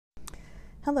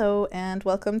Hello, and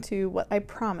welcome to what I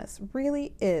promise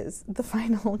really is the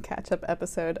final catch-up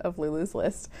episode of Lulu's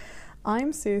List.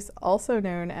 I'm Seuss, also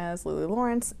known as Lulu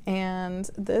Lawrence, and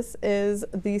this is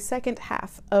the second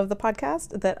half of the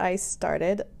podcast that I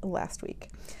started last week.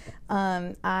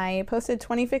 I posted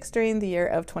 20 fics during the year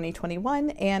of 2021,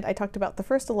 and I talked about the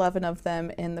first 11 of them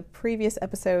in the previous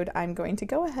episode. I'm going to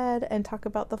go ahead and talk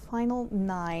about the final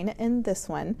 9 in this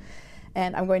one.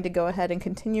 And I'm going to go ahead and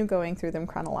continue going through them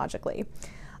chronologically.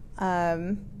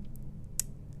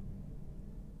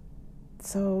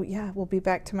 So yeah, we'll be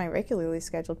back to my regularly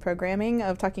scheduled programming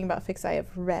of talking about fics I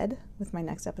have read with my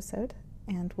next episode,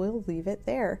 and we'll leave it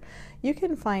there. You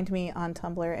can find me on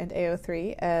Tumblr and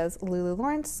AO3 as Lulu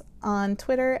Lawrence, on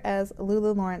Twitter as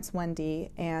Lulu Lawrence1D,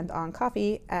 and on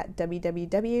Ko-fi at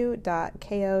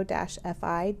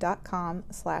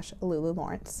www.ko-fi.com/Lulu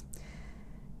Lawrence.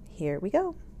 Here we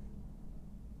go.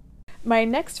 My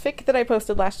next fic that I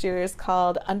posted last year is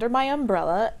called Under My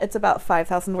Umbrella. It's about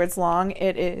 5,000 words long.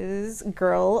 It is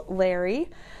Girl Larry,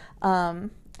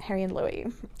 Harry and Louis.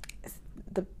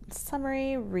 The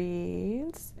summary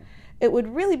reads, "It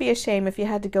would really be a shame if you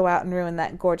had to go out and ruin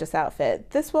that gorgeous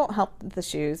outfit. This won't help the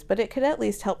shoes, but it could at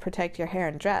least help protect your hair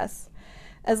and dress."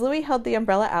 As Louis held the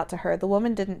umbrella out to her, the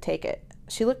woman didn't take it.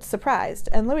 She looked surprised,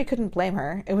 and Louis couldn't blame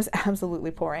her. It was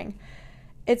absolutely pouring.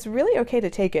 "It's really okay to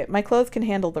take it. My clothes can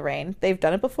handle the rain. They've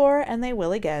done it before, and they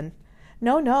will again."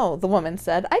 No, the woman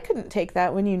said. "I couldn't take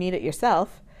that when you need it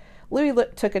yourself." Louis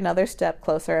took another step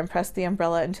closer and pressed the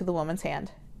umbrella into the woman's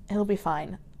hand. "It'll be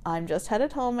fine. I'm just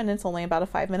headed home, and it's only about a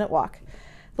 5-minute walk."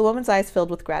 The woman's eyes filled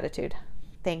with gratitude.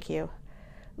 "Thank you."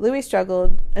 Louis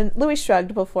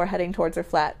shrugged before heading towards her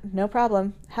flat. "No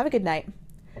problem. Have a good night."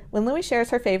 When Louis shares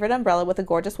her favorite umbrella with a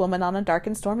gorgeous woman on a dark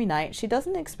and stormy night, she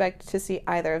doesn't expect to see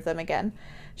either of them again.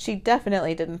 She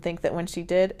definitely didn't think that when she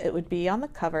did, it would be on the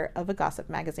cover of a gossip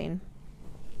magazine.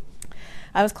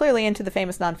 I was clearly into the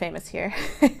famous non-famous here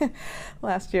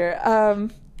last year.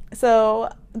 So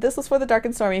this was for the Dark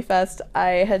and Stormy Fest.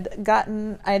 I had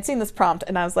seen this prompt,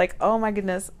 and I was like, oh my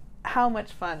goodness, how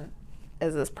much fun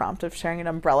is this prompt of sharing an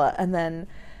umbrella and then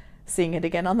seeing it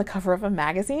again on the cover of a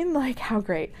magazine? Like, how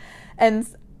great. And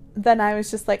then I was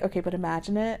just like, okay, but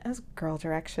imagine it as Girl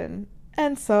Direction.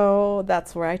 And so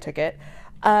that's where I took it.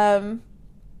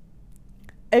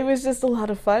 It was just a lot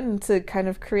of fun to kind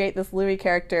of create this Louis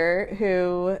character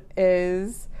who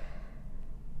is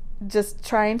just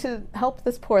trying to help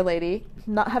this poor lady,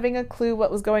 not having a clue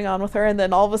what was going on with her, and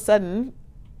then all of a sudden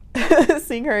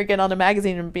seeing her again on a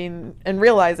magazine and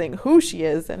realizing who she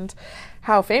is and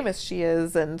how famous she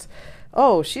is, and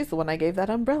oh, she's the one I gave that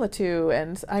umbrella to,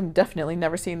 and I'm definitely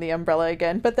never seeing the umbrella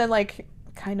again. But then, like,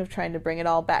 kind of trying to bring it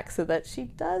all back so that she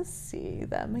does see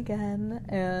them again,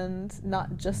 and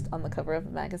not just on the cover of a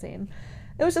magazine.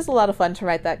 It was just a lot of fun to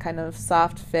write that kind of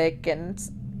soft fic and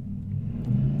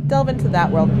delve into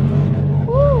that world.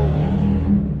 Woo!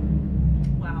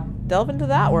 Wow. Delve into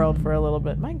that world for a little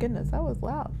bit. My goodness, that was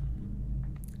loud.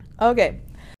 Okay.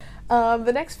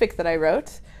 The next fic that I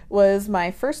wrote was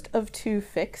my first of 2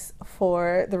 fics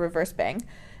for the Reverse Bang.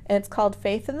 It's called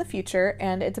Faith in the Future,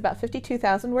 and it's about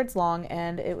 52,000 words long,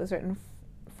 and it was written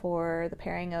for the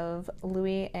pairing of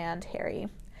Louis and Harry.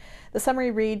 The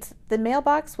summary reads, "The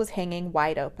mailbox was hanging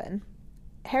wide open.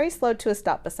 Harry slowed to a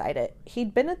stop beside it.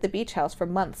 He'd been at the beach house for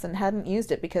months and hadn't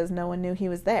used it because no one knew he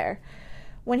was there.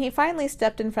 When he finally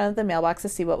stepped in front of the mailbox to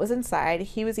see what was inside,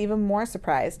 he was even more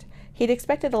surprised. He'd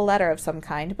expected a letter of some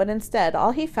kind, but instead all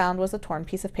he found was a torn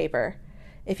piece of paper.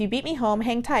 'If you beat me home,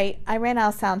 hang tight. I ran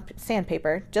out of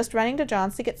sandpaper. Just running to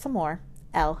John's to get some more.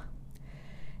 L.'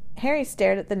 Harry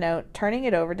stared at the note, turning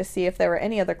it over to see if there were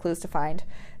any other clues to find.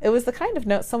 It was the kind of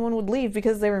note someone would leave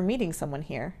because they were meeting someone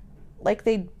here. Like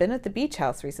they'd been at the beach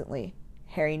house recently.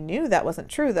 Harry knew that wasn't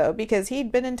true, though, because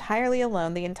he'd been entirely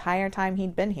alone the entire time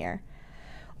he'd been here.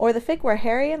 Or the fic where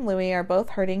Harry and Louis are both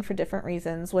hurting for different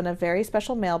reasons when a very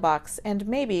special mailbox and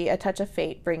maybe a touch of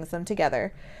fate brings them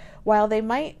together. While they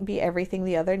might be everything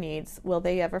the other needs, will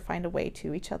they ever find a way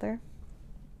to each other?"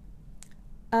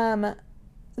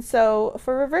 So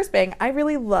for Reverse Bang, I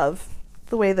really love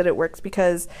the way that it works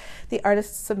because the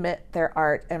artists submit their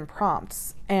art and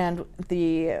prompts, and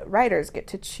the writers get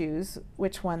to choose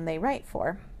which one they write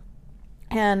for.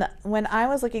 And when I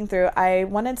was looking through, I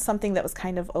wanted something that was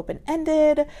kind of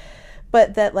open-ended,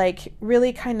 but that like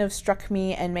really kind of struck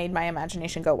me and made my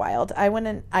imagination go wild.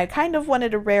 I kind of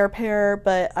wanted a rare pair,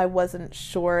 but I wasn't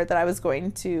sure that I was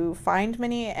going to find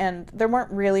many, and there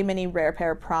weren't really many rare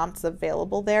pair prompts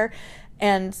available there.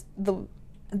 And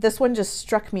this one just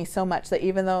struck me so much that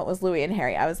even though it was Louis and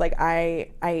Harry, I was like, I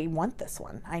want this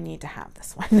one. I need to have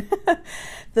this one.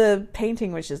 The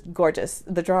painting was just gorgeous.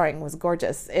 The drawing was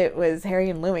gorgeous. It was Harry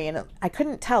and Louis, and I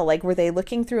couldn't tell, like, were they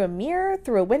looking through a mirror,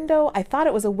 through a window? I thought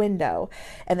it was a window,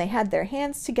 and they had their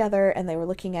hands together and they were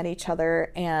looking at each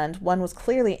other, and one was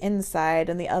clearly inside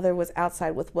and the other was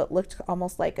outside with what looked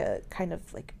almost like a kind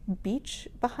of like beach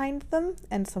behind them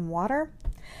and some water.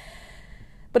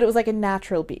 But it was like a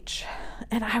natural beach.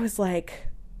 And I was like,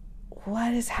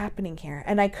 what is happening here?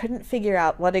 And I couldn't figure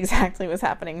out what exactly was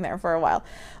happening there for a while.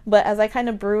 But as I kind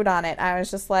of brewed on it, I was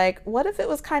just like, what if it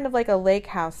was kind of like a lake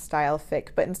house style fic,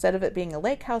 but instead of it being a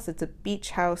lake house, it's a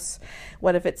beach house?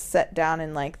 What if it's set down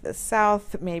in like the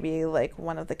South, maybe like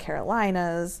one of the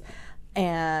Carolinas,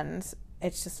 and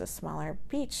it's just a smaller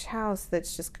beach house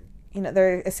that's just,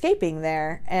 they're escaping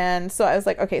there. And so I was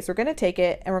like, okay, so we're going to take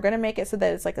it and we're going to make it so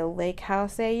that it's like a lake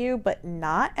house AU, but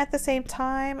not at the same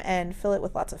time, and fill it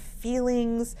with lots of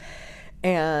feelings.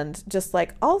 And just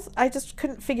like, I just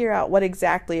couldn't figure out what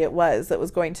exactly it was that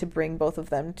was going to bring both of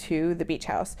them to the beach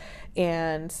house.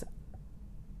 And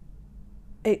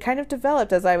it kind of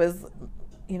developed as I was,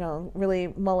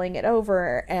 really mulling it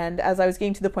over, and as I was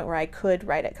getting to the point where I could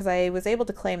write it, because I was able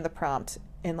to claim the prompt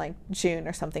in like June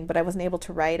or something, but I wasn't able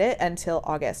to write it until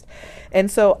August. And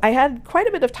so I had quite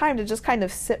a bit of time to just kind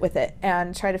of sit with it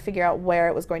and try to figure out where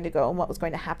it was going to go and what was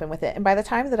going to happen with it. And by the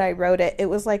time that I wrote it, it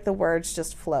was like the words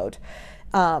just flowed.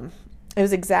 It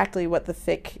was exactly what the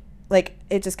fic, like,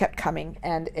 it just kept coming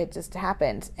and it just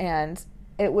happened. And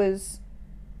it was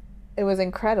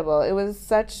incredible. It was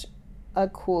such a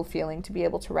cool feeling to be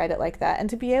able to write it like that and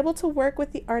to be able to work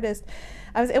with the artist.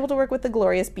 I was able to work with the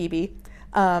glorious BB.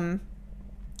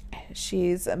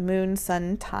 She's Moon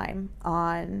Sun Time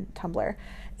on Tumblr,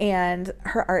 and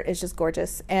her art is just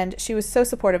gorgeous, and she was so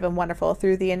supportive and wonderful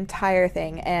through the entire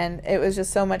thing, and it was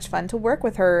just so much fun to work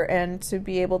with her and to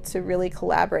be able to really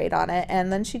collaborate on it.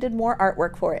 And then she did more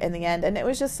artwork for it in the end, and it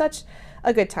was just such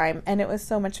a good time, and it was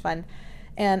so much fun.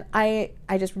 And I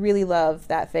just really love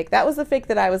that fic. That was the fic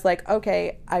that I was like,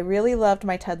 okay, I really loved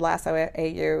my Ted Lasso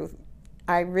AU.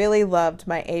 I really loved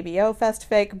my ABO Fest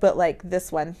fic, but like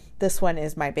this one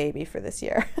is my baby for this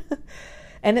year.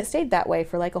 And it stayed that way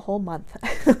for like a whole month.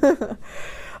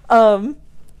 The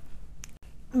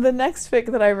next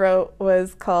fic that I wrote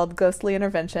was called Ghostly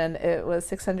Intervention. It was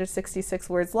 666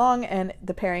 words long, and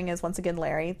the pairing is once again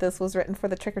Larry. This was written for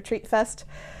the Trick or Treat Fest,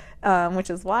 which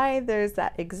is why there's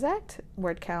that exact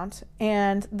word count.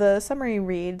 And the summary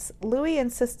reads, Louis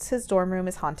insists his dorm room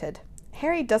is haunted.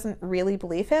 Harry doesn't really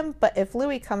believe him, but if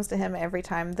Louis comes to him every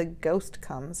time the ghost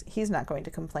comes, he's not going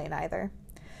to complain either.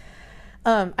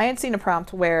 I had seen a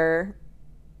prompt where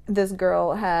this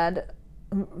girl had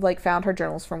like found her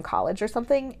journals from college or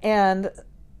something, and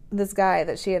this guy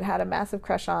that she had had a massive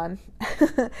crush on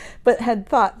but had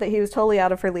thought that he was totally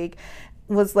out of her league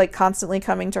was like constantly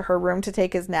coming to her room to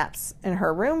take his naps in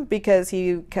her room because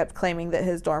he kept claiming that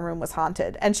his dorm room was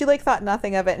haunted. And she like thought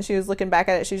nothing of it, and she was looking back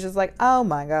at it, she's just like, oh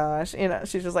my gosh,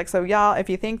 she's just like, so y'all, if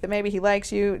you think that maybe he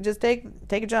likes you, just take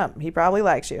a jump, he probably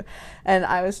likes you. And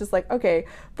I was just like, okay,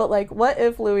 but like, what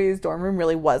if Louis's dorm room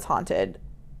really was haunted,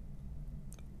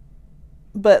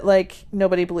 but like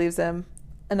nobody believes him?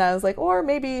 And I was like, or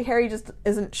maybe Harry just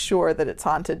isn't sure that it's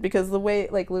haunted, because the way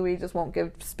like Louis just won't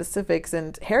give specifics,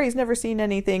 and Harry's never seen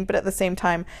anything, but at the same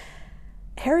time,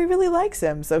 Harry really likes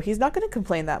him, so he's not going to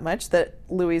complain that much that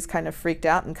Louis kind of freaked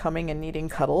out and coming and needing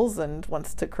cuddles and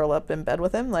wants to curl up in bed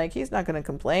with him. Like, he's not going to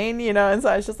complain, And so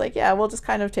I was just like, yeah, we'll just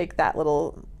kind of take that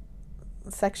little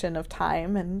section of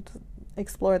time and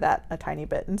explore that a tiny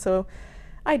bit. And so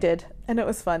I did, and it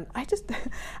was fun.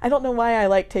 I don't know why I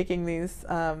like taking these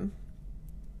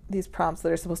prompts that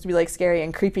are supposed to be like scary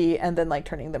and creepy and then like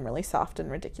turning them really soft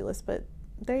and ridiculous, but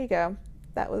there you go.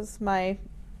 That was my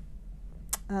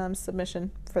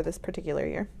submission for this particular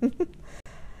year.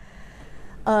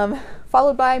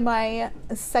 Followed by my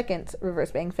second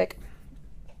reverse bang fic.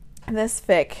 This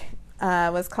fic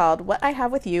was called What I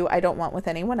Have With You, I Don't Want With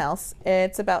Anyone Else.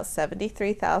 It's about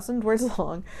 73,000 words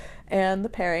long, and the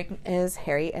pairing is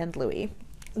Harry and Louis.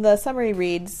 The summary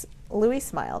reads, Louis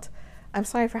smiled. I'm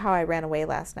sorry for how I ran away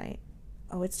last night.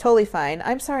 Oh, it's totally fine.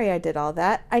 I'm sorry I did all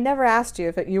that. I never asked you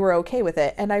if you were okay with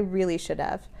it, and I really should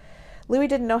have. Louis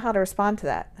didn't know how to respond to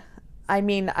that. I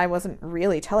mean, I wasn't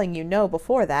really telling you no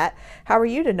before that. How were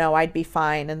you to know I'd be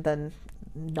fine and then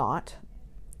not?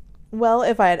 Well,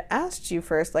 if I had asked you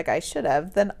first like I should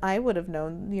have, then I would have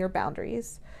known your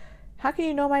boundaries. How can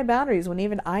you know my boundaries when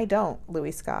even I don't?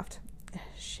 Louis scoffed.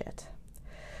 Shit.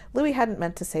 Louis hadn't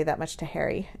meant to say that much to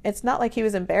Harry. It's not like he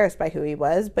was embarrassed by who he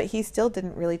was, but he still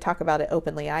didn't really talk about it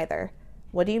openly either.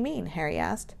 What do you mean? Harry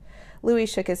asked. Louis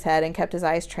shook his head and kept his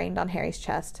eyes trained on Harry's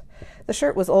chest. The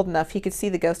shirt was old enough he could see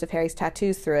the ghost of Harry's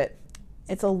tattoos through it.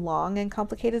 It's a long and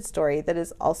complicated story that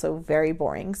is also very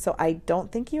boring, so I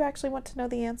don't think you actually want to know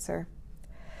the answer.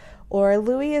 Or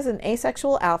Louis is an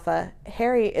asexual alpha,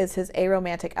 Harry is his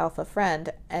aromantic alpha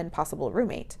friend and possible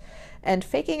roommate, and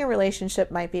faking a relationship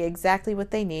might be exactly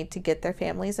what they need to get their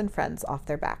families and friends off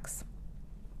their backs.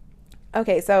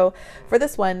 Okay, so for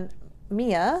this one,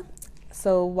 Mia,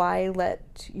 so why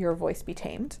let your voice be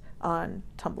tamed on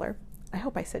Tumblr? I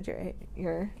hope I said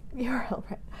your URL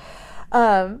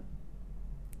right.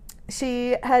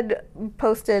 She had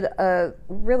posted a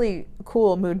really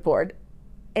cool mood board,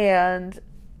 and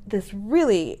this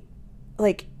really,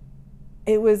 like,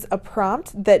 it was a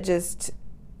prompt that just,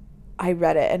 I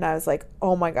read it and I was like,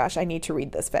 oh my gosh, I need to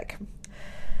read this fic.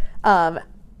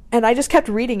 And I just kept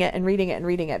reading it and reading it and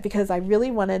reading it because I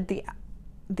really wanted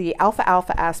the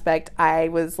alpha aspect. I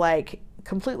was like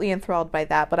completely enthralled by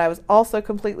that, but I was also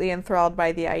completely enthralled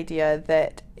by the idea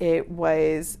that it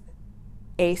was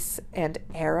ace and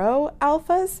aro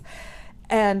alphas,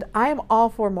 and I'm all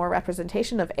for more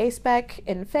representation of aspec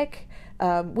in fic.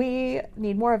 We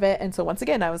need more of it, and so once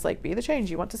again I was like, be the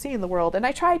change you want to see in the world, and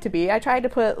I tried to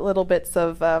put little bits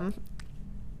of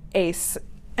ace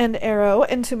and aro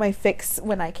into my fics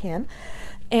when I can,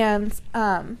 and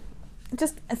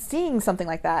just seeing something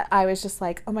like that, I was just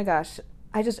like, oh my gosh,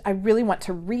 I really want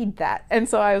to read that, and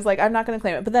so I was like, I'm not going to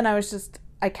claim it, but then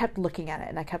I kept looking at it,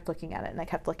 and I kept looking at it, and I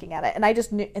kept looking at it. And I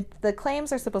just knew, the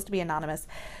claims are supposed to be anonymous,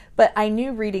 but I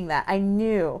knew reading that, I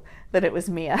knew that it was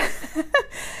Mia.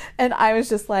 And I was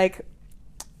just like,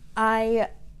 I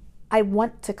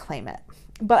want to claim it,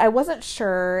 but I wasn't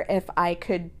sure if I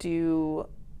could do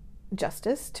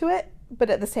justice to it. But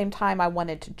at the same time, I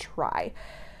wanted to try.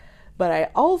 But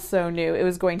I also knew it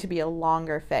was going to be a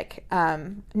longer fic.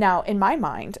 Now, in my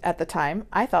mind at the time,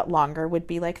 I thought longer would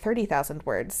be like 30,000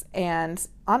 words. And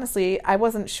honestly, I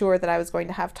wasn't sure that I was going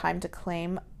to have time to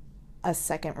claim a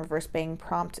second reverse bang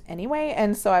prompt anyway.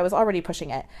 And so I was already pushing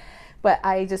it. But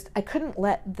I couldn't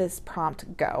let this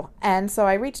prompt go. And so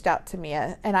I reached out to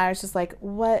Mia and I was just like,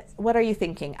 what are you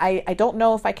thinking? I don't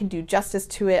know if I can do justice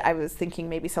to it. I was thinking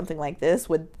maybe something like this.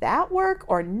 Would that work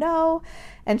or no?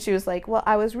 And she was like, well,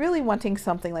 I was really wanting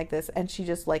something like this. And she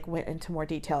just like went into more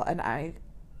detail. And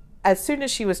as soon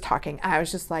as she was talking, I was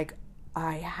just like,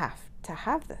 I have to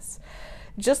have this.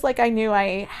 Just like I knew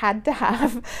I had to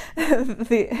have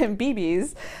the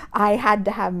BBs, I had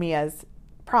to have Mia's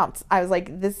prompts. I was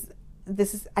like, this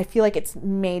is, I feel like it's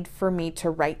made for me to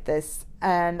write this,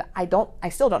 and I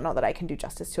still don't know that I can do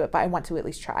justice to it, but I want to at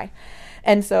least try.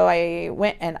 And so I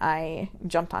went and I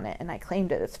jumped on it and I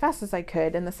claimed it as fast as I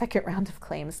could in the second round of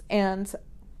claims. And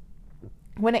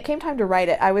when it came time to write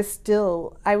it, I was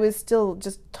still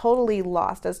just totally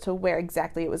lost as to where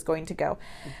exactly it was going to go.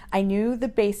 I knew the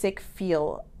basic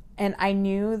feel, and I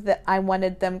knew that I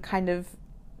wanted them kind of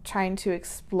trying to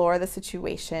explore the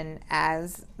situation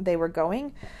as they were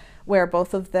going, where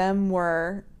both of them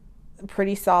were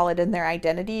pretty solid in their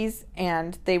identities,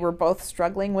 and they were both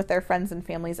struggling with their friends and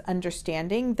families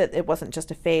understanding that it wasn't just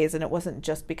a phase, and it wasn't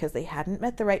just because they hadn't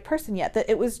met the right person yet, that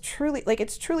it was truly, like,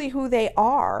 it's truly who they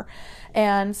are.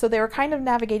 And so they were kind of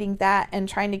navigating that and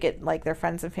trying to get like their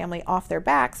friends and family off their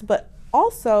backs, but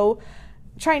also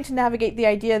trying to navigate the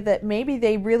idea that maybe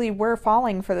they really were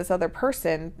falling for this other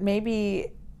person.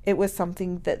 Maybe it was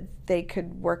something that they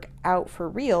could work out for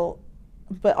real,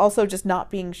 but also just not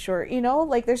being sure,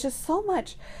 like there's just so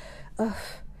much,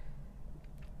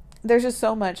 there's just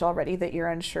so much already that you're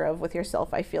unsure of with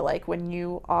yourself. I feel like when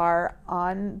you are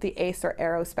on the ace or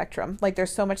aro spectrum, like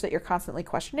there's so much that you're constantly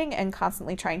questioning and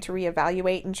constantly trying to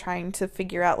reevaluate and trying to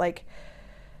figure out, like,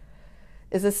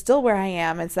 is this still where I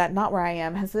am? Is that not where I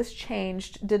am? Has this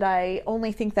changed? Did I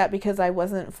only think that because I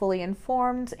wasn't fully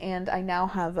informed and I now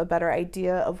have a better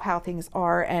idea of how things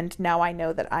are, and now I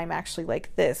know that I'm actually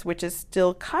like this, which is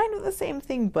still kind of the same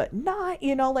thing but not,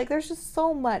 like there's just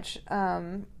so much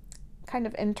kind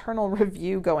of internal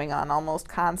review going on almost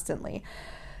constantly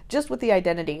just with the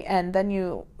identity. And then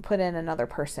you put in another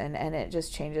person and it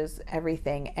just changes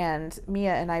everything. And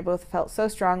Mia and I both felt so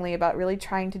strongly about really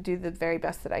trying to do the very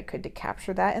best that I could to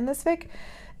capture that in this fic.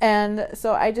 And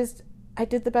so I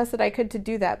did the best that I could to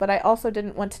do that, but I also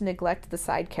didn't want to neglect the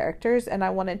side characters, and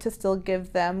I wanted to still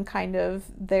give them kind of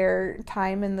their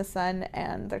time in the sun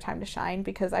and their time to shine,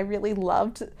 because I really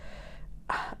loved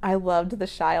the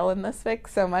Shyle in this fic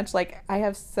so much. Like, I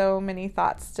have so many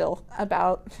thoughts still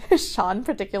about Sean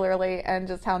particularly, and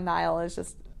just how Niall is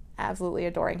just absolutely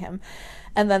adoring him.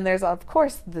 And then there's, of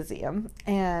course, the Zium,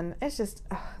 and it's just,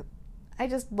 I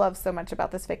just love so much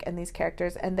about this fic and these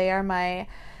characters, and they're my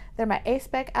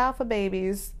A-spec alpha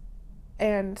babies.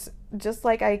 And just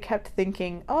like I kept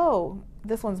thinking, oh,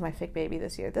 this one's my fic baby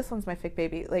this year, this one's my fic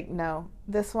baby, like, no,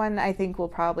 this one I think will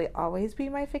probably always be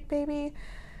my fic baby,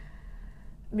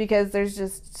 because there's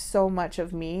just so much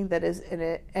of me that is in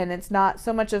it. And it's not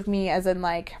so much of me as in,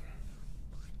 like,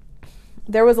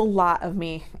 there was a lot of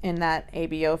me in that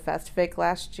ABO Fest fic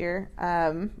last year,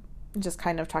 just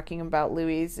kind of talking about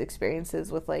Louis's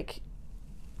experiences with, like,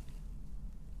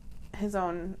 his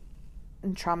own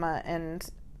trauma and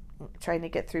trying to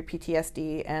get through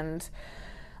PTSD and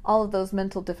all of those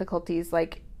mental difficulties.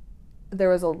 Like, there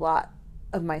was a lot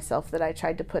of myself that I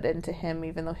tried to put into him,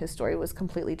 even though his story was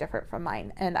completely different from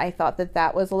mine. And I thought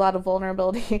that was a lot of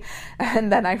vulnerability.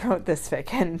 And then I wrote this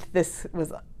fic, and this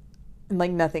was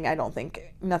like nothing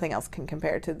else can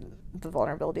compare to the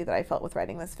vulnerability that I felt with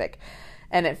writing this fic.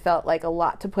 And it felt like a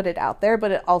lot to put it out there,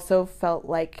 but it also felt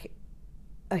like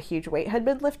a huge weight had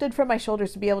been lifted from my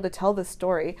shoulders to be able to tell this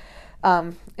story.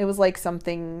 It was like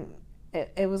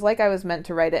it was like I was meant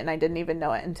to write it, and I didn't even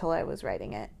know it until I was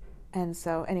writing it. And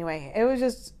so anyway, it was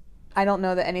just, I don't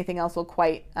know that anything else will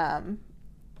quite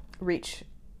reach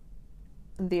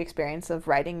the experience of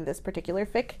writing this particular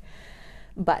fic,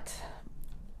 but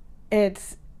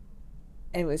it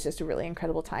was just a really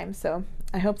incredible time. So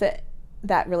I hope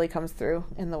that really comes through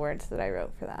in the words that I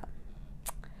wrote for that.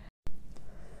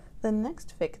 The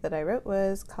next fic that I wrote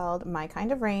was called My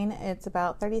Kind of Rain. It's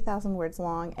about 30,000 words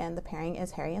long, and the pairing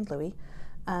is Harry and Louis.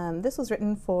 This was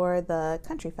written for the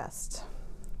Country Fest.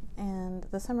 And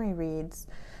the summary reads,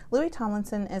 Louis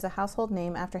Tomlinson is a household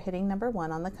name after hitting #1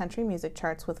 on the country music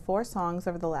charts with 4 songs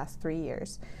over the last 3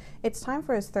 years. It's time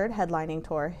for his 3rd headlining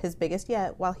tour, his biggest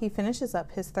yet, while he finishes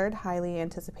up his 3rd highly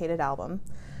anticipated album.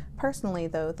 Personally,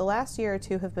 though, the last year or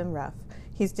 2 have been rough.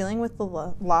 He's dealing with the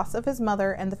loss of his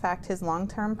mother and the fact his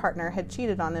long-term partner had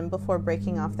cheated on him before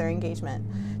breaking off their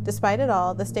engagement. Despite it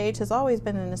all, the stage has always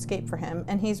been an escape for him,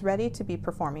 and he's ready to be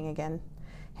performing again.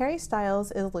 Harry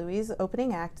Styles is Louis'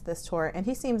 opening act this tour, and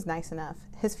he seems nice enough.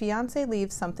 His fiancée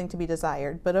leaves something to be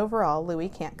desired, but overall, Louis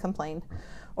can't complain.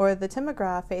 Or the Tim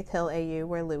McGraw Faith Hill AU,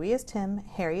 where Louis is Tim,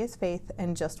 Harry is Faith,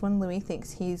 and just when Louis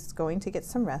thinks he's going to get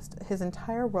some rest, his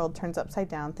entire world turns upside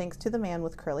down thanks to the man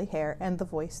with curly hair and the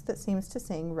voice that seems to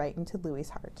sing right into Louis'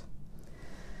 heart.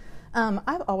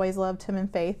 I've always loved Tim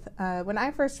and Faith. When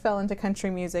I first fell into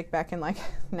country music back in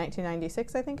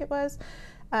 1996, I think it was,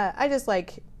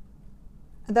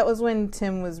 that was when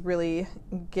Tim was really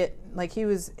he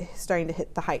was starting to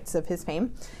hit the heights of his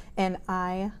fame, and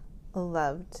I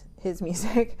loved his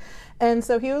music. And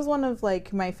so he was one of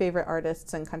my favorite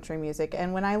artists in country music.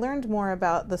 And when I learned more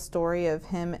about the story of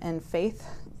him and Faith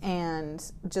and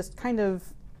just kind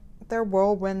of their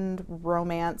whirlwind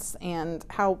romance and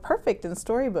how perfect and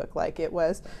storybook-like it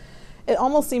was, it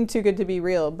almost seemed too good to be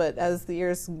real. But as the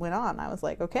years went on, I was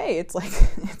like, okay, it's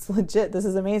legit. This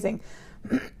is amazing.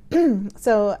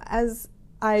 So as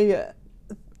I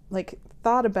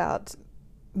thought about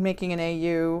making an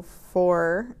AU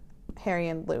for Harry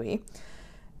and Louis,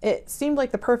 it seemed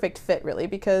like the perfect fit, really,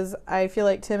 because I feel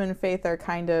like Tim and Faith are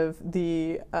kind of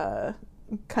the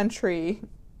country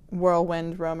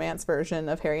whirlwind romance version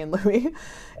of Harry and Louis.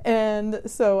 And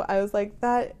so I was like,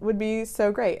 that would be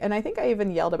so great. And I think I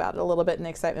even yelled about it a little bit in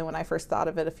excitement when I first thought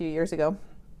of it a few years ago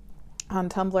on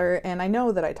Tumblr. And I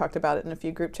know that I talked about it in a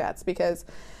few group chats, because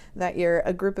that year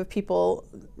a group of people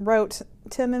wrote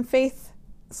Tim and Faith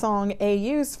song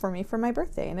AUs for me for my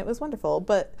birthday, and it was wonderful.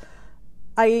 But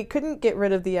I couldn't get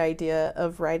rid of the idea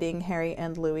of writing Harry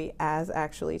and Louis as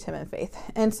actually Tim and Faith.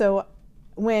 And so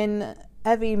when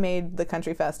Evie made the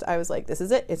Country Fest, I was like, this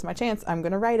is it. It's my chance. I'm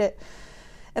going to write it.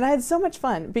 And I had so much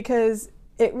fun, because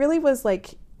it really was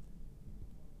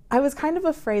I was kind of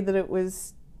afraid that it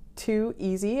was too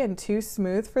easy and too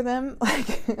smooth for them.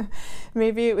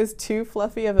 Maybe it was too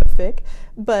fluffy of a fic.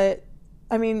 But,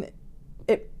 I mean,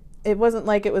 it wasn't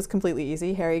like it was completely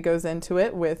easy. Harry goes into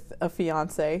it with a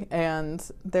fiance, and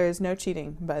there's no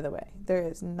cheating, by the way. There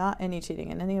is not any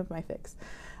cheating in any of my fics.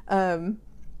 And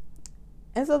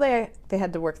so they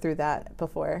had to work through that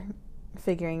before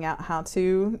figuring out how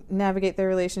to navigate their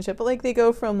relationship. But they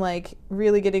go from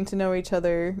really getting to know each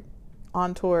other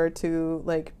on tour to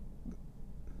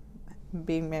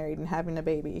being married and having a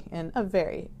baby in a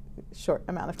very short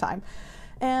amount of time.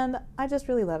 And I just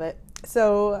really love it.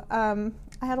 So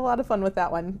I had a lot of fun with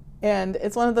that one. And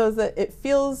it's one of those that it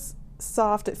feels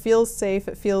soft, it feels safe,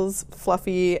 it feels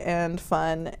fluffy and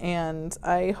fun. And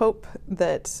I hope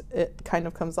that it kind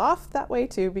of comes off that way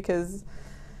too, because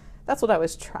that's what I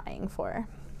was trying for.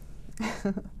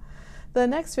 The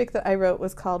next fic that I wrote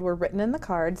was called We're Written in the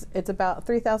Cards. It's about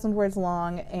 3,000 words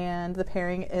long, and the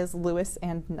pairing is Lewis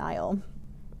and Niall.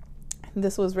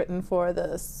 This was written for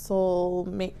the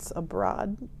Soulmates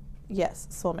Abroad. Yes,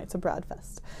 Soulmates Abroad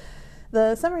Fest.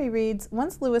 The summary reads,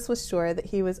 once Lewis was sure that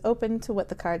he was open to what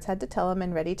the cards had to tell him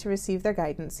and ready to receive their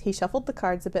guidance, he shuffled the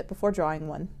cards a bit before drawing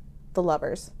one. The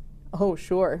Lovers. Oh,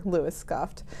 sure, Lewis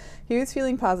scoffed. He was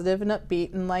feeling positive and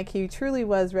upbeat and like he truly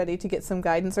was ready to get some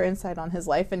guidance or insight on his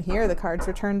life, and here the cards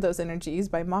returned those energies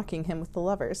by mocking him with the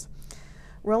Lovers.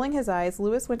 Rolling his eyes,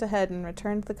 Lewis went ahead and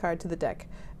returned the card to the deck.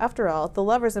 After all, the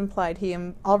Lovers implied he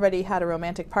already had a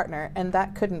romantic partner, and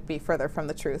that couldn't be further from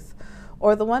the truth.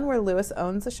 Or the one where Lewis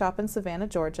owns a shop in Savannah,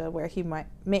 Georgia, where he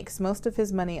makes most of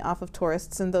his money off of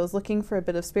tourists and those looking for a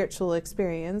bit of spiritual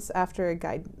experience after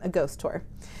a ghost tour.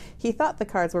 He thought the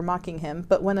cards were mocking him,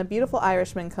 but when a beautiful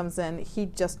Irishman comes in, he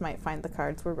just might find the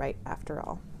cards were right after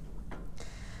all.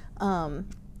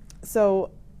 So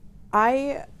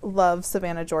I love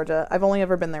Savannah, Georgia. I've only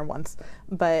ever been there once,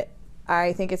 but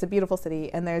I think it's a beautiful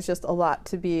city, and there's just a lot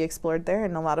to be explored there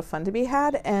and a lot of fun to be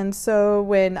had. And so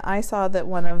when I saw that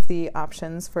one of the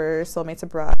options for Soulmates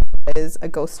Abroad is a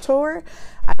ghost tour,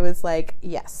 I was like,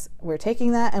 yes, we're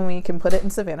taking that and we can put it in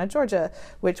Savannah, Georgia,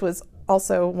 which was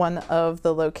also one of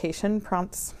the location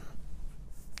prompts.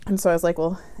 And so I was like,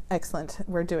 well, excellent,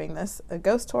 we're doing this, a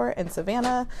ghost tour in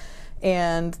Savannah.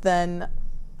 And then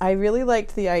I really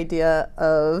liked the idea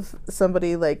of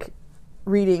somebody like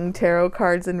reading tarot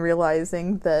cards and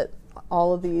realizing that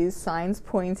all of these signs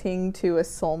pointing to a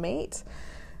soulmate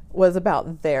was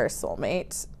about their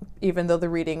soulmate, even though the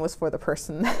reading was for the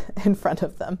person in front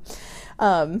of them.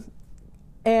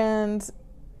 And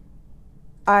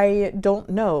I don't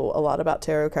know a lot about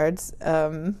tarot cards.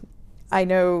 I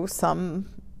know some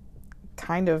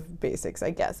kind of basics, I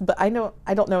guess, but I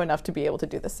don't know enough to be able to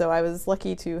do this. So I was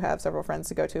lucky to have several friends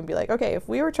to go to and be like, okay, if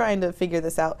we were trying to figure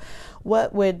this out,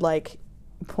 what would like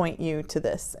point you to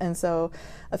this? And so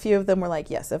a few of them were like,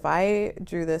 yes, if I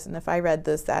drew this and if I read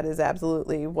this, that is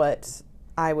absolutely what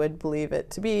I would believe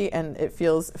it to be, and it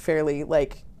feels fairly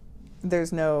like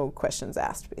there's no questions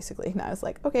asked, basically. And I was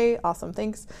like, okay, awesome,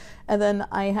 thanks. And then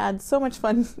I had so much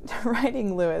fun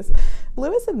writing Lewis.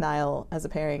 Lewis and Niall as a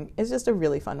pairing is just a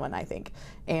really fun one, I think.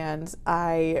 And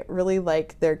I really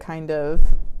like their kind of,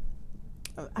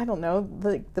 I don't know,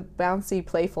 the bouncy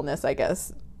playfulness, I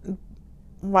guess,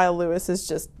 while Lewis is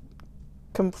just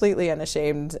completely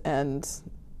unashamed, and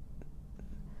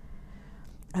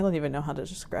I don't even know how to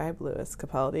describe Lewis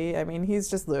Capaldi. I mean, he's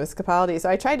just Lewis Capaldi.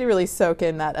 So I tried to really soak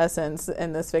in that essence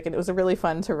in this fic, and it was really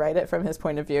fun to write it from his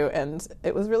point of view, and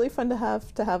it was really fun to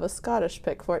have a Scottish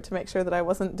pick for it to make sure that I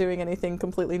wasn't doing anything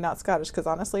completely not Scottish, because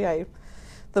honestly,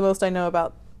 the most I know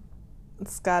about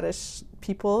Scottish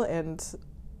people and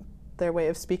their way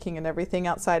of speaking and everything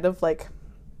outside of like,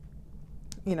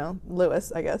 you know,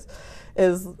 Lewis, I guess,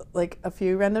 is like a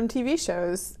few random TV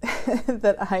shows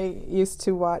that I used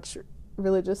to watch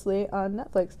religiously on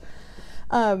Netflix.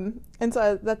 And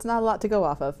so that's not a lot to go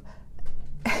off of.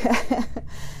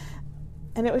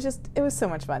 And it was so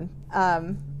much fun.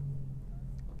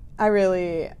 I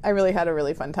really had a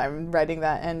really fun time writing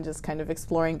that and just kind of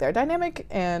exploring their dynamic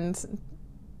and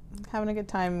having a good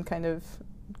time kind of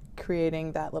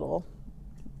creating that little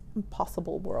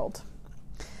possible world.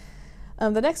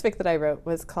 The next fic that I wrote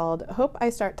was called Hope I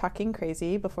Start Talking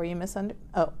Crazy Before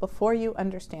You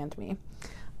Understand Me.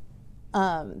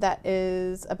 That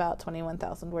is about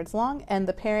 21,000 words long, and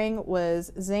the pairing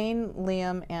was Zane,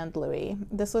 Liam, and Louis.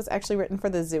 This was actually written for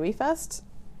the Zooey Fest,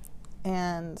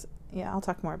 and yeah, I'll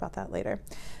talk more about that later.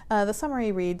 The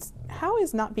summary reads, how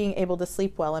is not being able to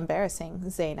sleep well embarrassing?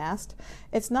 Zane asked.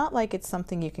 It's not like it's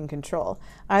something you can control.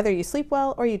 Either you sleep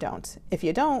well or you don't. If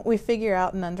you don't, we figure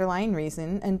out an underlying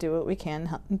reason and do what we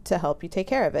can to help you take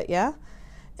care of it, yeah?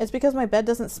 It's because my bed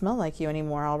doesn't smell like you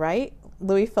anymore, all right?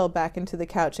 Louis fell back into the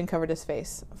couch and covered his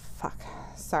face. Fuck.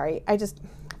 Sorry.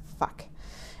 Fuck.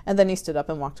 And then he stood up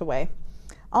and walked away.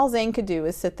 All Zane could do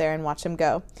was sit there and watch him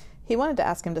go. He wanted to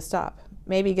ask him to stop.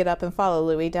 Maybe get up and follow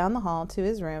Louis down the hall to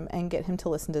his room and get him to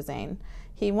listen to Zane.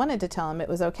 He wanted to tell him it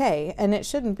was okay, and it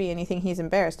shouldn't be anything he's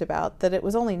embarrassed about, that it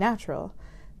was only natural.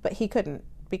 But he couldn't,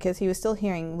 because he was still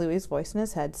hearing Louis' voice in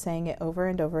his head saying it over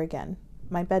and over again.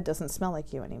 My bed doesn't smell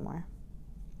like you anymore.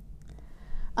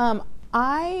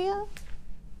 I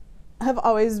have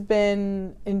always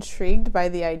been intrigued by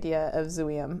the idea of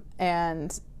Zooeyum,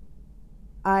 and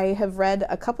I have read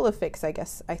a couple of fics,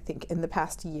 I think in the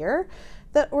past year,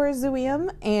 that were Zooeyum,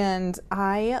 and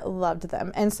I loved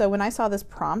them. And so when I saw this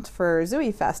prompt for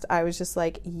Zooey Fest, I was just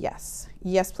like, yes,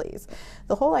 please.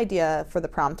 The whole idea for the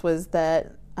prompt was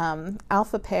that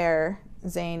alpha pair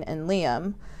Zane and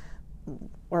Liam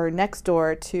or next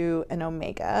door to an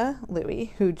Omega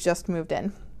Louie who just moved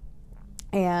in.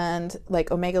 And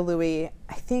like Omega Louie,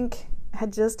 I think,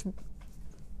 had just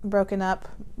broken up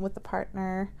with the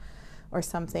partner or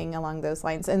something along those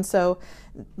lines. And so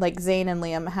like Zane and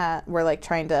Liam were like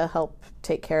trying to help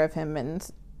take care of him and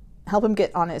help him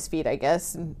get on his feet, I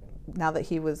guess, now that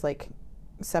he was like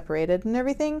separated and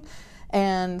everything,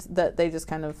 and that they just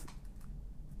kind of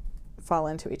fall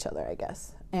into each other, I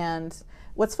guess. And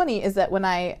what's funny is that when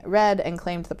I read and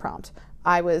claimed the prompt,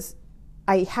 I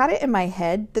had it in my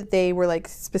head that they were like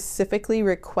specifically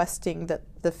requesting that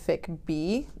the fic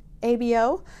be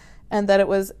ABO, and that it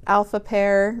was alpha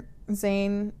pair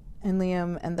Zane and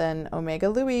Liam and then Omega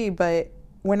Louie. But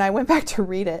when I went back to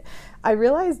read it, I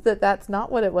realized that that's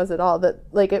not what it was at all. That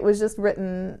like it was just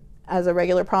written as a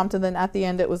regular prompt, and then at the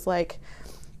end it was like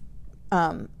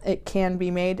it can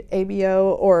be made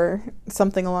ABO or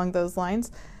something along those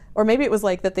lines. Or maybe it was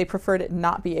like that they preferred it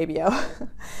not be ABO.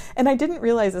 And I didn't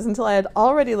realize this until I had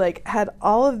already like had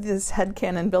all of this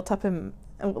headcanon built up in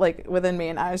like within me,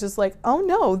 and I was just like, oh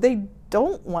no, they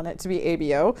don't want it to be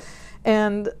ABO.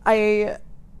 And I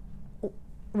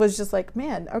was just like,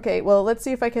 man, okay, well, let's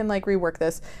see if I can like rework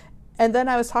this. And then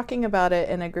I was talking about it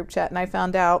in a group chat, and I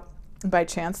found out by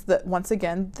chance that once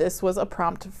again this was a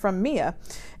prompt from Mia.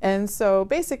 And so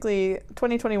basically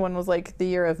 2021 was like the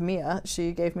year of Mia.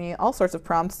 She gave me all sorts of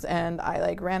prompts and I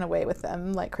like ran away with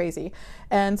them like crazy.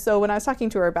 And so when I was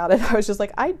talking to her about it, I was just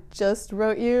like, I just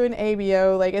wrote you an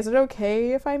ABO, like, is it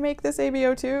okay if I make this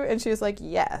ABO too? And she was like,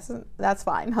 yes, that's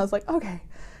fine. I was like, okay.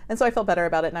 And so I felt better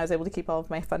about it, and I was able to keep all of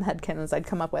my fun headcanons I'd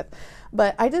come up with.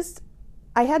 But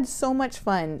I had so much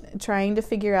fun trying to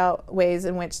figure out ways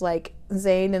in which like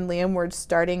Zane and Liam were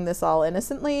starting this all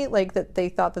innocently, like that they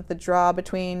thought that the draw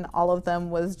between all of them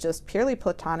was just purely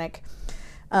platonic,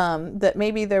 that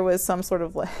maybe there was some sort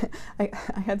of like,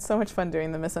 I had so much fun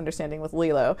doing the misunderstanding with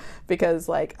Lilo, because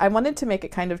like I wanted to make it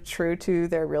kind of true to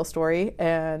their real story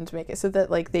and make it so that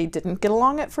like they didn't get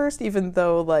along at first, even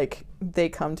though like they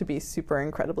come to be super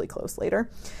incredibly close later.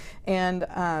 And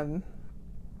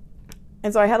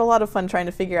so I had a lot of fun trying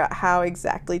to figure out how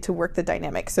exactly to work the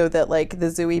dynamic so that like the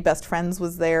Zooey best friends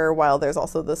was there while there's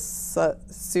also the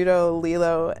pseudo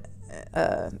Lilo,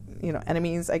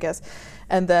 enemies, I guess,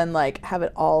 and then like have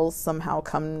it all somehow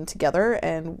come together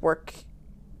and work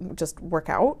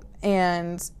out.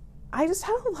 And I just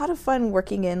had a lot of fun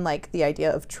working in like the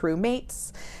idea of true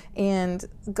mates and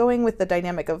going with the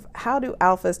dynamic of how do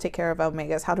alphas take care of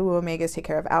omegas? How do omegas take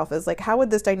care of alphas? Like, how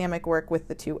would this dynamic work with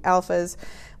the two alphas?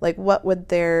 Like, what would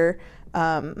their,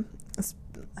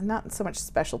 not so much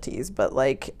specialties, but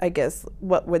like, I guess,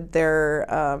 what would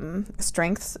their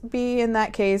strengths be in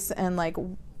that case? And like,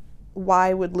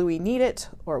 why would Louie need it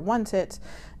or want it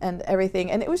and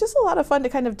everything? And it was just a lot of fun to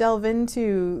kind of delve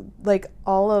into like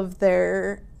all of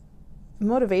their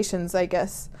motivations, I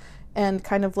guess, and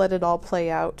kind of let it all play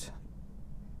out.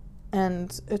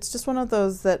 And it's just one of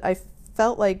those that I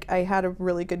felt like I had a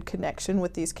really good connection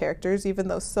with these characters, even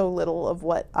though so little of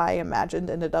what I imagined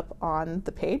ended up on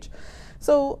the page.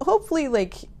 So hopefully,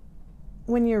 like,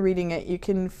 when you're reading it, you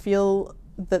can feel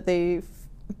that they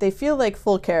feel like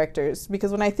full characters,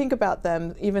 because when I think about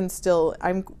them, even still,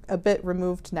 I'm a bit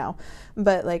removed now,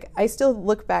 but like I still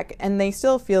look back and they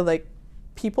still feel like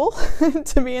people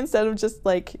to me instead of just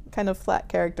like kind of flat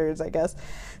characters, I guess.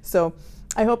 So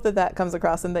I hope that comes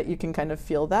across and that you can kind of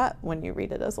feel that when you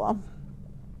read it as well.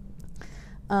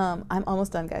 I'm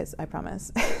almost done, guys, I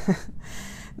promise.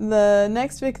 The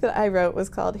next fic that I wrote was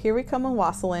called Here We Come a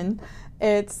Wasselin.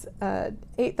 It's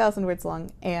 8,000 words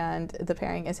long, and the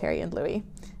pairing is Harry and Louie.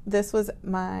 This was a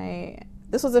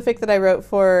fic that I wrote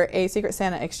for a Secret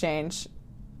Santa exchange,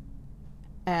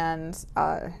 and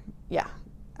yeah.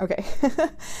 Okay,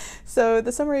 so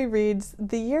the summary reads,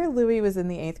 the year Louie was in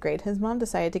the 8th grade, his mom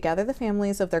decided to gather the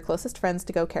families of their closest friends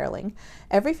to go caroling.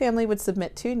 Every family would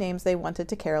submit 2 names they wanted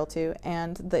to carol to,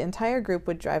 and the entire group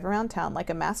would drive around town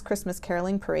like a mass Christmas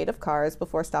caroling parade of cars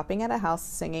before stopping at a house,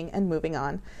 singing, and moving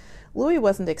on. Louie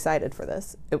wasn't excited for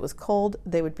this. It was cold,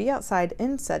 they would be outside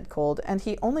in said cold, and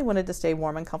he only wanted to stay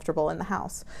warm and comfortable in the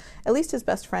house. At least his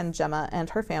best friend Gemma and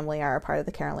her family are a part of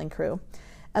the caroling crew.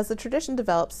 As the tradition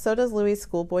develops, so does Louie's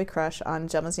schoolboy crush on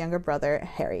Gemma's younger brother,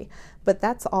 Harry. But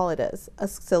that's all it is, a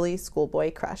silly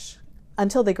schoolboy crush.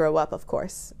 Until they grow up, of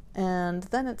course. And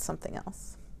then it's something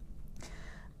else.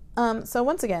 So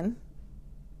once again,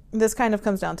 this kind of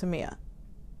comes down to Mia.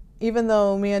 Even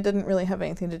though Mia didn't really have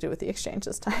anything to do with the exchange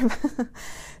this time.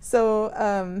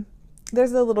 So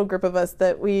there's a little group of us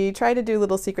that we try to do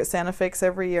little Secret Santa fics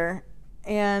every year.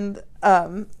 And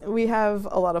we have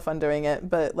a lot of fun doing it,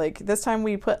 but like this time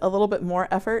we put a little bit more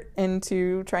effort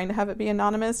into trying to have it be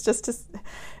anonymous.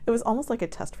 It was almost like a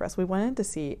test for us. We wanted to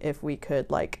see if we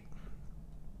could like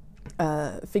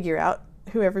figure out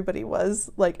who everybody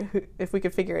was, if we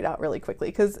could figure it out really quickly,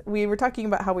 because we were talking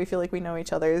about how we feel like we know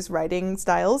each other's writing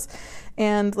styles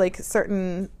and like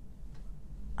certain,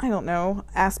 I don't know,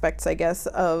 aspects, I guess,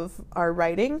 of our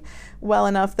writing well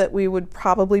enough that we would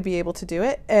probably be able to do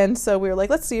it. And so we were like,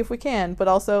 let's see if we can, but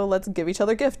also let's give each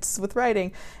other gifts with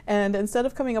writing. And instead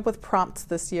of coming up with prompts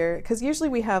this year, because usually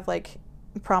we have like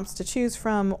prompts to choose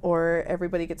from, or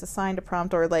everybody gets assigned a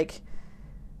prompt, or like,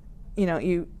 you know,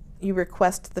 you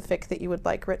request the fic that you would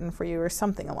like written for you or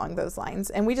something along those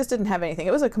lines. And we just didn't have anything.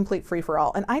 It was a complete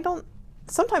free-for-all. And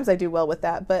sometimes I do well with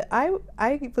that, but I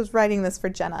was writing this for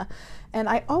Jenna, and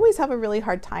I always have a really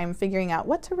hard time figuring out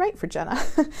what to write for Jenna.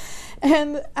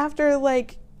 And after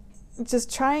like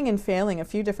just trying and failing a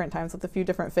few different times with a few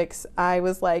different fics, I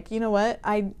was like, you know what?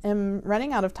 I am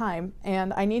running out of time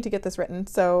and I need to get this written.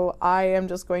 So I am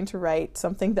just going to write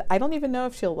something that I don't even know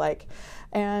if she'll like.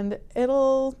 And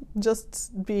it'll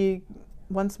just be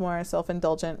once more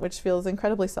self-indulgent, which feels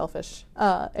incredibly selfish.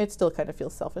 It still kind of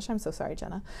feels selfish. I'm so sorry,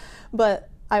 Jenna. But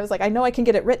I was like, I know I can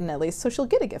get it written at least, so she'll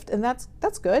get a gift, and that's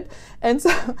good. And so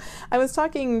I was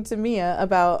talking to Mia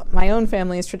about my own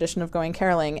family's tradition of going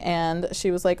caroling, and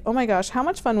she was like, oh my gosh, how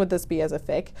much fun would this be as a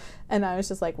fic? And I was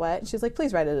just like, what? And she's like,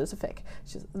 please write it as a fic.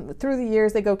 Through the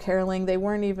years, they go caroling. They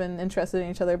weren't even interested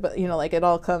in each other, but, you know, like it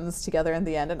all comes together in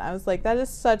the end. And I was like, that is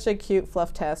such a cute,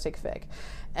 flufftastic fic.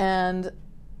 And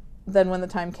then when the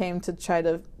time came to try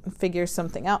to figure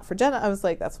something out for Jenna, I was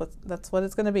like, that's what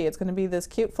it's going to be. It's going to be this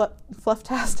cute,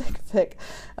 flufftastic fic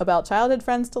about childhood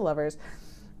friends to lovers.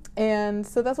 And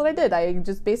so that's what I did. I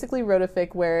just basically wrote a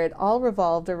fic where it all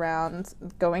revolved around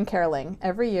going caroling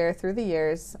every year through the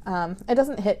years. It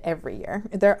doesn't hit every year.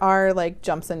 There are like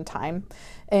jumps in time.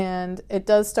 And it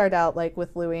does start out like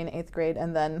with Louis in 8th grade,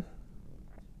 and then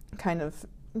kind of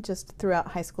just throughout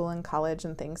high school and college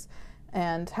and things.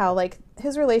 And how like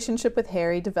his relationship with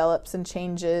Harry develops and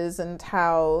changes, and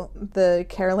how the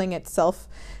caroling itself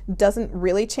doesn't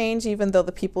really change, even though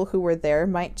the people who were there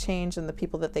might change and the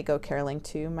people that they go caroling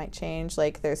to might change.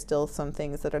 Like there's still some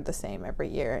things that are the same every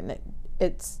year, and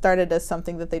it started as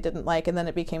something that they didn't like, and then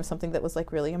it became something that was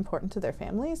like really important to their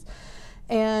families.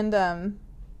 And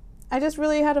I just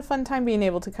really had a fun time being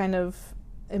able to kind of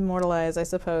immortalize, I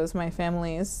suppose, my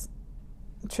family's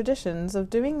traditions of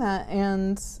doing that,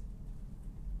 and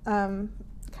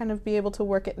kind of be able to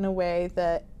work it in a way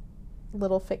that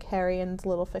little fic Harry and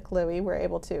little fic Louis were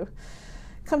able to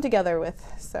come together with.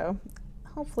 So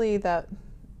hopefully that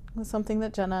was something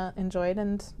that Jenna enjoyed,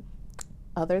 and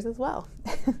others as well.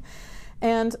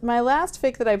 And my last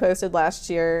fic that I posted last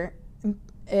year,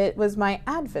 it was my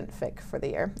Advent fic for the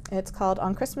year. It's called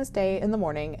On Christmas Day in the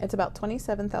Morning. It's about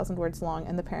 27,000 words long,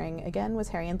 and the pairing again was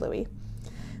Harry and Louis.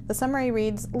 The summary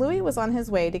reads, Louis was on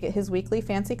his way to get his weekly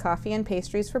fancy coffee and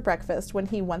pastries for breakfast when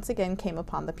he once again came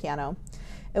upon the piano.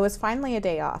 It was finally a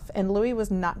day off, and Louis was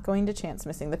not going to chance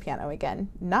missing the piano again,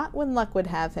 not when luck would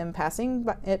have him passing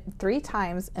it 3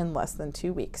 times in less than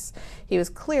 2 weeks. He was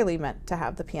clearly meant to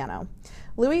have the piano.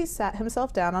 Louis sat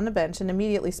himself down on a bench and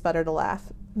immediately sputtered a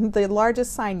laugh. The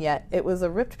largest sign yet, it was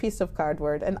a ripped piece of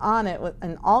cardboard, and on it,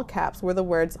 in all caps, were the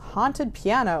words, Haunted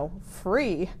Piano,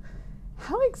 Free.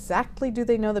 How exactly do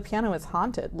they know the piano is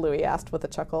haunted? Louis asked with a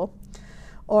chuckle.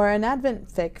 Or an Advent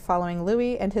fic following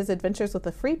Louis and his adventures with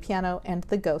a free piano and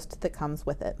the ghost that comes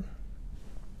with it.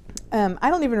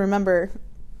 I don't even remember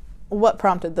what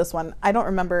prompted this one. I don't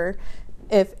remember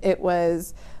if it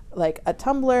was like a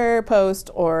Tumblr post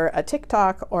or a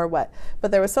TikTok or what, but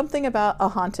there was something about a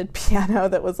haunted piano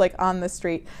that was like on the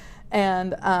street,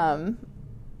 and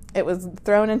it was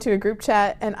thrown into a group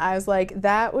chat, and I was like,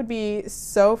 that would be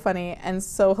so funny and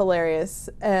so hilarious.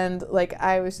 And like,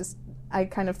 I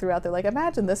kind of threw out there, like,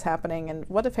 imagine this happening, and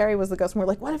what if Harry was the ghost? And we're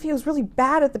like, what if he was really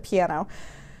bad at the piano?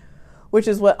 Which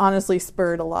is what honestly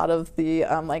spurred a lot of the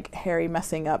like Harry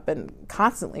messing up and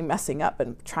constantly messing up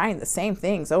and trying the same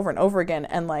things over and over again,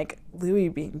 and like Louis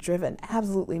being driven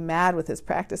absolutely mad with his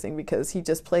practicing because he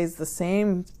just plays the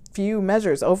same few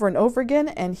measures over and over again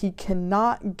and he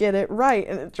cannot get it right,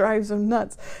 and it drives him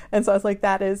nuts. And so I was like,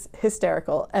 that is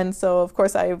hysterical. And so of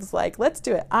course I was like, let's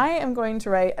do it. I am going to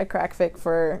write a crack fic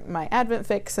for my Advent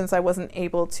fic, since I wasn't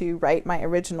able to write my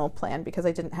original plan because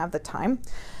I didn't have the time.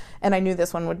 And I knew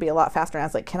this one would be a lot faster. And I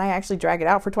was like, can I actually drag it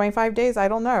out for 25 days? I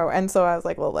don't know. And so I was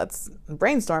like, well, let's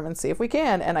brainstorm and see if we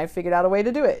can. And I figured out a way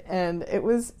to do it. And it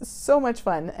was so much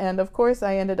fun. And of course,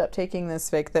 I ended up taking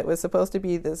this fic that was supposed to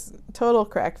be this total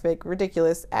crack fic,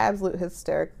 ridiculous, absolute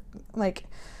hysteric, like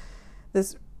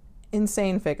this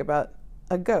insane fic about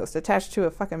a ghost attached to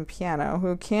a fucking piano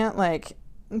who can't like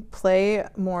play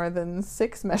more than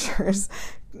 6 measures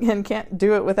and can't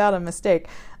do it without a mistake.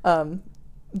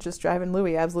 Just driving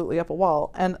Louis absolutely up a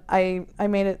wall. And I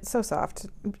made it so soft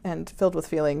and filled with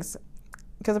feelings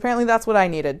because apparently that's what I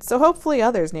needed. So hopefully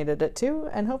others needed it too,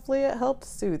 and hopefully it helped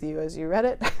soothe you as you read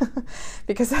it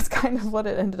because that's kind of what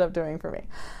it ended up doing for me.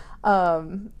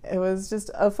 It was just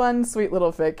a fun, sweet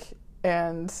little fic,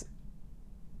 and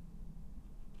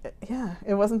yeah,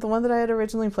 it wasn't the one that I had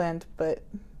originally planned, but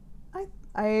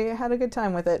I had a good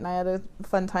time with it, and I had a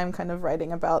fun time kind of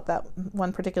writing about that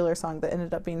one particular song that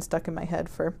ended up being stuck in my head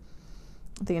for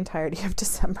the entirety of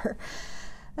December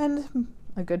and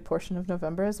a good portion of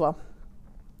November as well.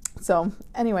 So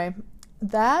anyway,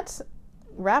 that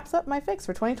wraps up my fics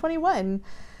for 2021,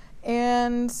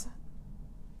 and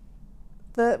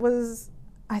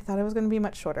I thought it was going to be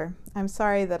much shorter. I'm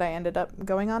sorry that I ended up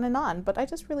going on and on, but I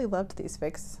just really loved these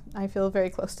fics. I feel very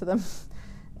close to them,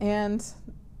 and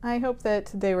I hope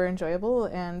that they were enjoyable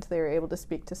and they were able to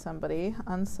speak to somebody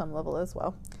on some level as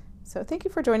well. So thank you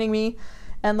for joining me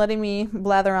and letting me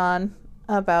blather on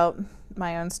about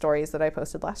my own stories that I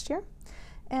posted last year.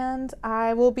 And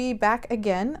I will be back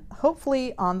again,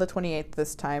 hopefully on the 28th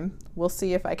this time. We'll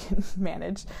see if I can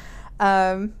manage,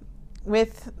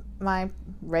 with my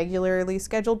regularly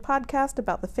scheduled podcast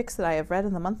about the fics that I have read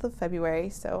in the month of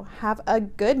February. So have a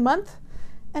good month,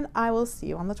 and I will see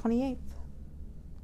you on the 28th.